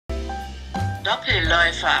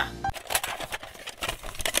Doppelläufer.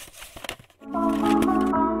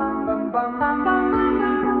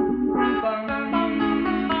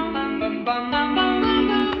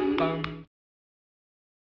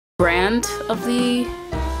 Brand of the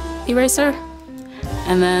eraser,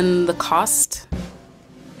 and then the cost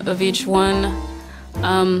of each one.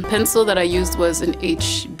 Pencil that I used was an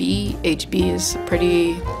HB. HB is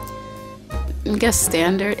pretty, I guess,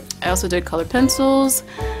 standard. I also did colored pencils,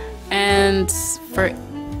 and for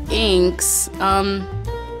inks,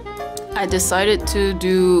 I decided to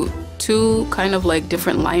do two kind of like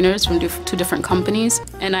different liners from two different companies,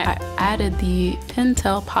 and I added the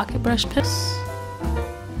Pentel pocket brush pens.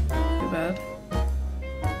 Bad.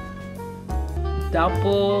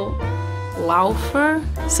 Doppellaufer,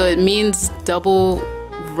 so it means double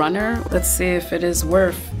runner. Let's see if it is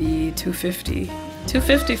worth the $250.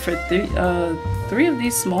 $250 for three of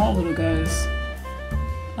these small little guys.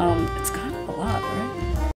 It's kind of a lot,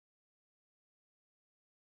 right?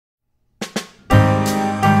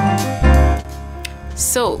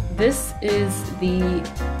 So this is the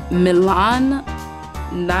Milan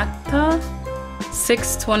Nata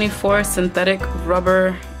 624 synthetic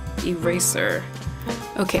rubber eraser.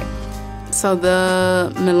 Okay, so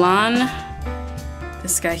the Milan,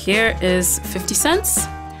 this guy here is 50 cents.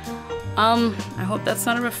 I hope that's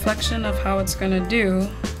not a reflection of how it's gonna do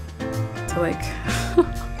to like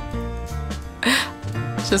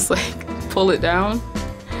just like pull it down.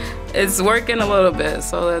 It's working a little bit,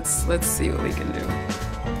 so let's see what we can do.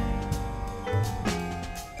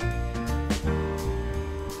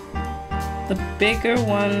 The bigger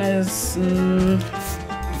one is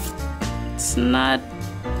it's not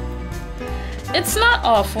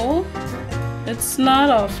awful. It's not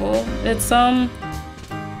awful. It's let's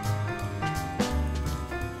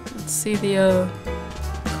see the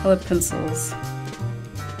colored pencils.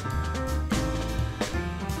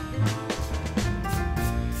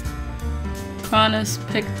 Cronus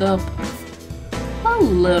picked up a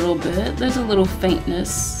little bit. There's a little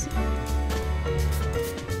faintness.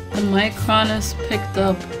 The Micronus picked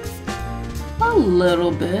up a little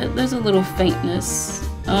bit. There's a little faintness.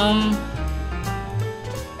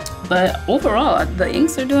 But overall, the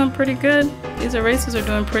inks are doing pretty good. These erasers are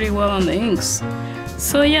doing pretty well on the inks.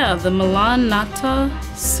 So yeah, the Milan Nata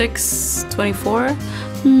 624,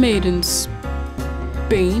 made in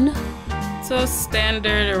Spain. So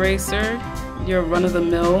standard eraser, your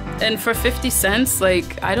run-of-the-mill. And for 50 cents,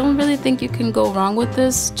 like, I don't really think you can go wrong with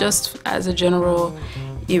this, just as a general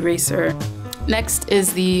eraser. Next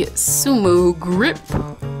is the Sumo Grip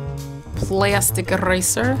plastic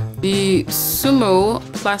eraser. The Sumo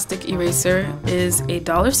plastic eraser is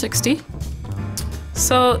 $1.60.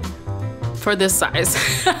 So for this size,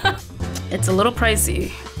 it's a little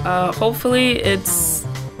pricey. Hopefully it's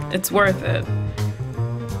worth it.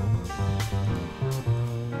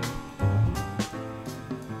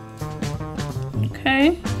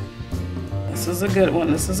 Okay, this is a good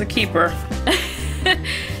one. This is a keeper.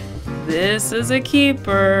 This is a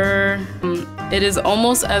keeper. It is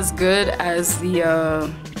almost as good as the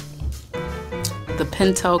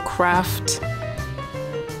Pentel Craft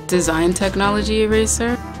Design Technology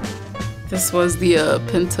eraser. This was the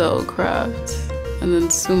Pentel Craft, and then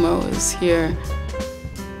Sumo is here.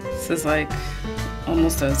 This is like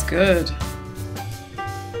almost as good.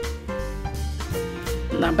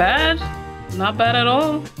 Not bad. Not bad at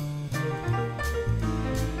all.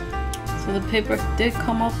 So the paper did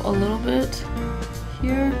come up a little bit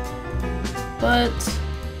here, but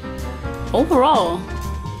overall,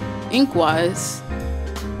 ink-wise,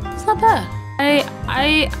 it's not bad.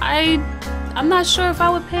 I'm not sure if I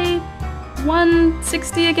would pay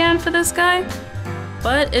 $1.60 again for this guy,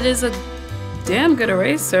 but it is a damn good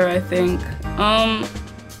eraser, I think.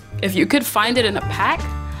 If you could find it in a pack,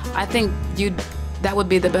 I think that would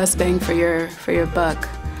be the best bang for your buck.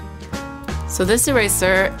 So this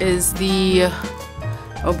eraser is the,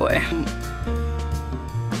 oh boy,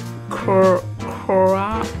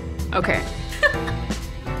 Caran. Okay.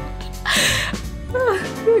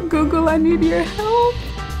 Google, I need your help.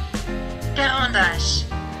 Caran.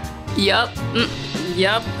 Yup.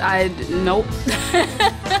 Yup. Nope.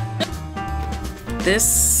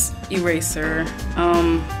 This eraser,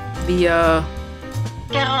 the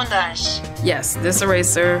Caran. yes, this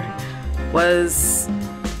eraser was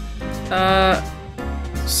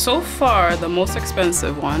so far the most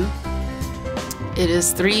expensive one. It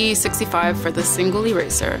is $3.65 for the single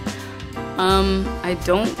eraser. I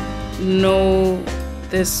don't know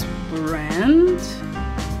this brand,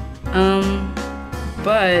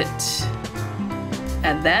 but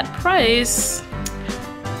at that price,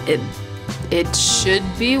 it should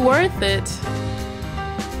be worth it.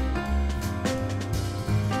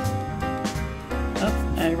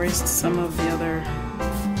 Oh, I erased some of the other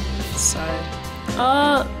side.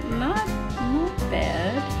 Not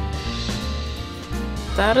bad.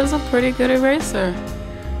 That is a pretty good eraser.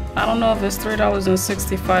 I don't know if it's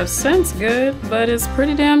 $3.65 good, but it's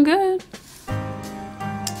pretty damn good.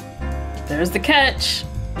 There's the catch.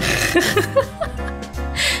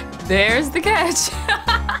 There's the catch.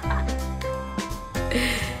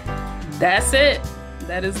 That's it.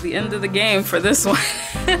 That is the end of the game for this one.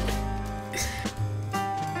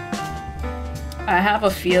 I have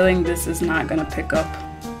a feeling this is not gonna pick up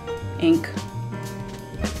ink.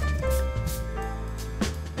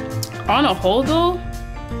 On a whole though,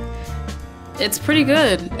 it's pretty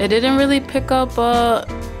good. It didn't really pick up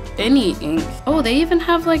any ink. Oh, they even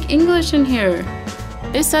have like English in here.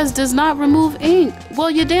 It says does not remove ink.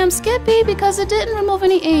 Well, you damn skippy, because it didn't remove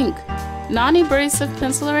any ink. Non-abrasive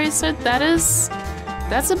pencil eraser, that's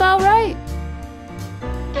about right.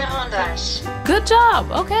 Good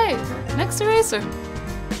job. Okay, next eraser.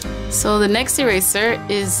 So the next eraser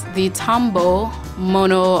is the Tombow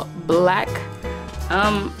Mono Black.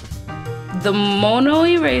 The mono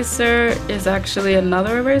eraser is actually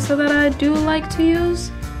another eraser that I do like to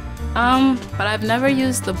use. But I've never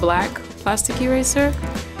used the black plastic eraser.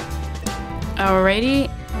 Alrighty,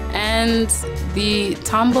 and the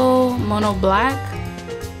Tombow Mono Black,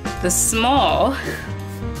 the small,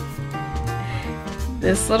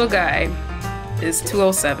 this little guy is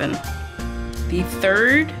 $207. The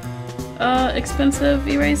third expensive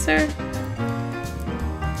eraser,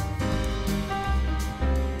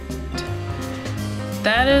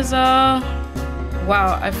 that is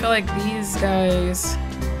wow, I feel like these guys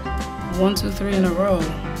 1, 2, 3 in a row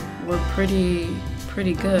were pretty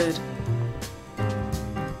good.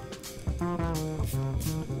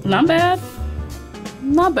 Not bad.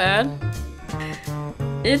 Not bad.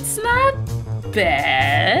 It's not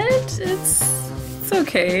bad. It's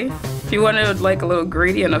okay. If you wanted like a little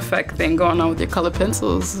gradient effect thing going on with your color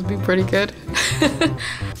pencils, it'd be pretty good.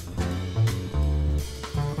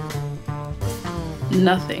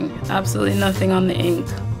 Nothing, absolutely nothing on the ink.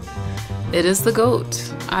 It is the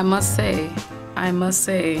GOAT, I must say. And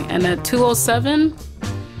at $207,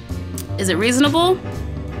 is it reasonable?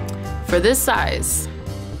 For this size.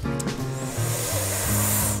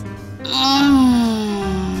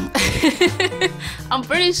 I'm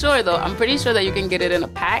pretty sure though, that you can get it in a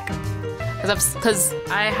pack. Because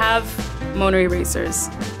I have mono erasers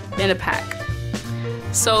in a pack.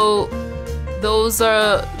 So those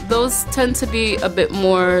tend to be a bit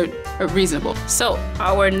more reasonable. So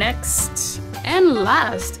our next and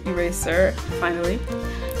last eraser, finally,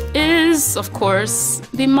 is of course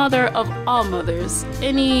the mother of all mothers.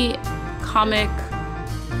 Any comic,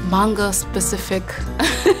 manga specific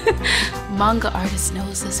manga artist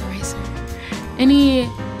knows this eraser. Any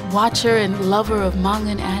watcher and lover of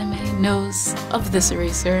manga and anime knows of this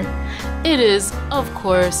eraser. It is of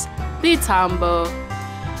course the Tombow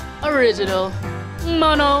original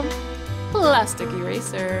mono plastic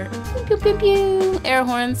eraser. Pew, pew, pew. Air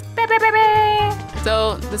horns. Bah, bah, bah, bah.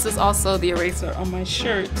 So this is also the eraser on my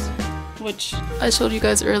shirt, which I showed you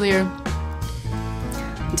guys earlier.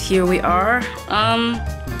 And here we are.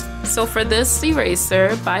 So for this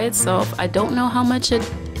eraser by itself, I don't know how much it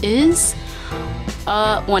is.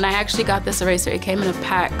 When I actually got this eraser, it came in a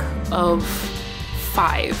pack of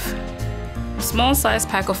 5. Small size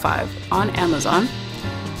pack of 5 on Amazon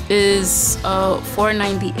is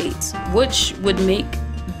 $4.98, which would make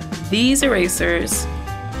these erasers,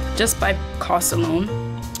 just by cost alone,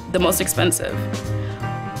 the most expensive.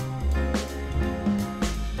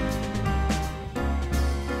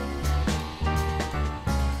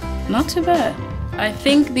 Not too bad. I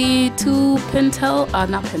think the two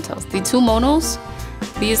the two monos,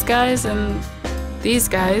 these guys and these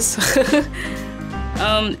guys,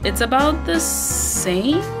 it's about the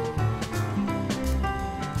same.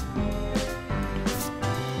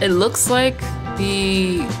 It looks like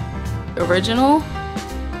the original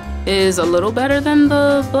is a little better than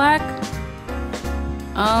the black,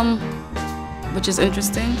 which is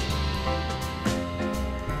interesting.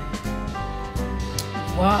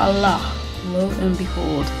 Voila, lo and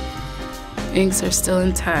behold, inks are still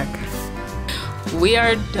intact. We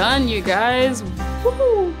are done, you guys.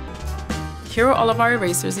 Woo! Here are all of our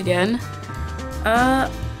erasers again. I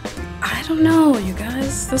don't know, you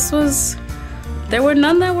guys. There were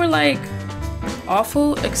none that were like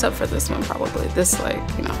awful, except for this one probably. This, like,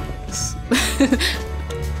 you know, this.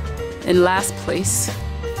 In last place,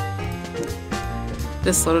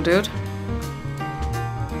 this little dude.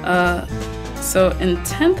 So in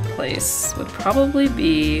 10th place would probably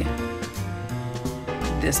be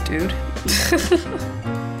this dude.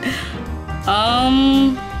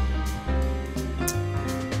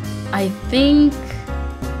 I think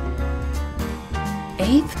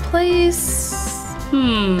 8th place?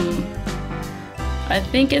 I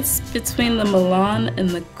think it's between the Milan and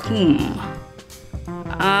the Coom.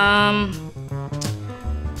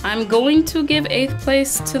 I'm going to give 8th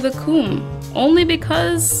place to the Coom, only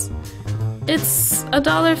because it's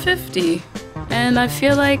 $1.50. And I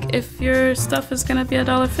feel like if your stuff is gonna be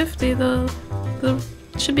 $1.50, the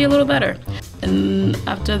should be a little better. And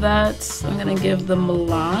after that, I'm gonna give the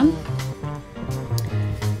Milan.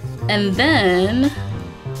 And then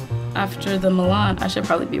after the Milan, I should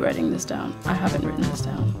probably be writing this down. I haven't written this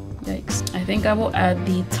down. Yikes. I think I will add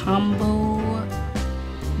the Tombow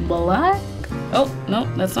Black. Oh, no,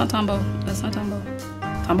 that's not Tombow. That's not Tombow.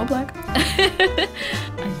 Tombow Black. I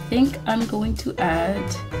think I'm going to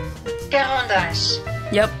add Caran.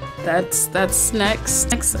 Yep, that's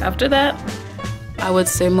next. After that, I would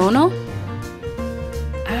say Mono.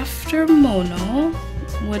 After Mono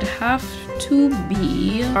would have to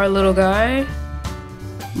be our little guy,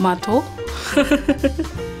 Matthieu,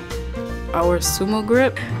 our Sumo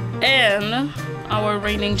grip, and our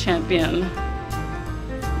reigning champion.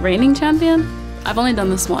 Reigning champion? I've only done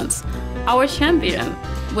this once. Our champion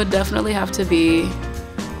would definitely have to be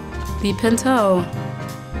the Pentel.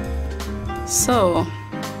 So,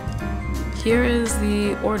 here is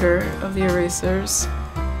the order of the erasers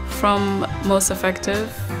from most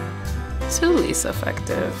effective to least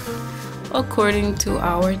effective, according to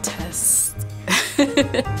our test.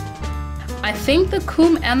 I think the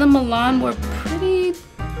Coom and the Milan were pretty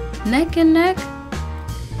neck and neck,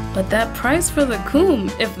 but that price for the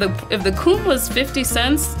Coom, if the Coom was 50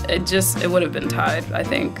 cents, it would have been tied, I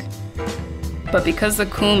think. But because the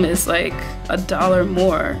Coom is like $1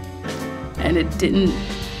 more, and it did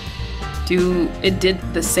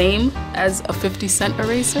the same as a 50-cent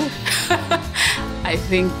eraser, I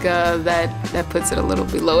think that puts it a little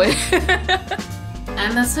below it.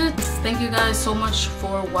 And that's it. Thank you guys so much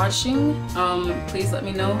for watching. Please let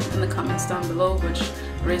me know in the comments down below which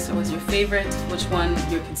eraser was your favorite, which one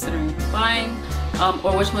you're considering buying,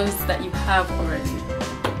 or which ones that you have already.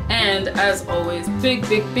 And as always, big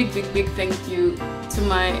thank you to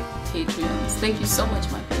my Patreons. Thank you so much,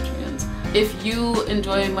 my Patreons. If you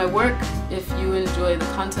enjoy my work, if you enjoy the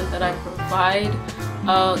content that I provide,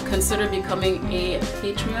 consider becoming a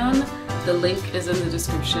Patreon. The link is in the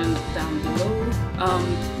description down below.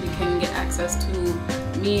 You can get access to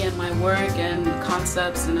me and my work and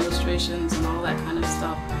concepts and illustrations and all that kind of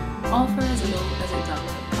stuff, all for as low as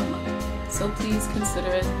 $1 a month. So please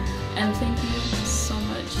consider it, and thank you so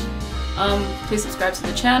much. Please subscribe to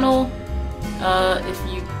the channel. If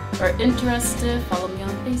you are interested, follow me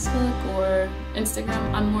on Facebook or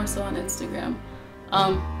Instagram. I'm more so on Instagram.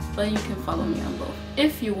 But you can follow me on both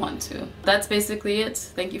if you want to. That's basically it.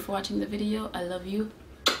 Thank you for watching the video. I love you.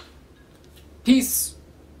 Peace.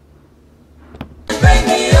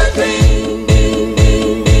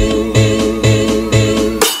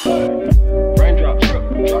 Raindrop, drop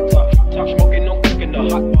top, top smoking, no cooking the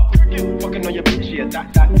hot pot. Fucking on your bitch, yeah,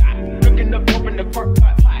 that. Cooking up, open the park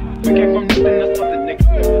pot. We came from nothing to something,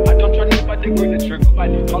 nigga. I don't try nobody, green the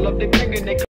trigger. Call up the gang and they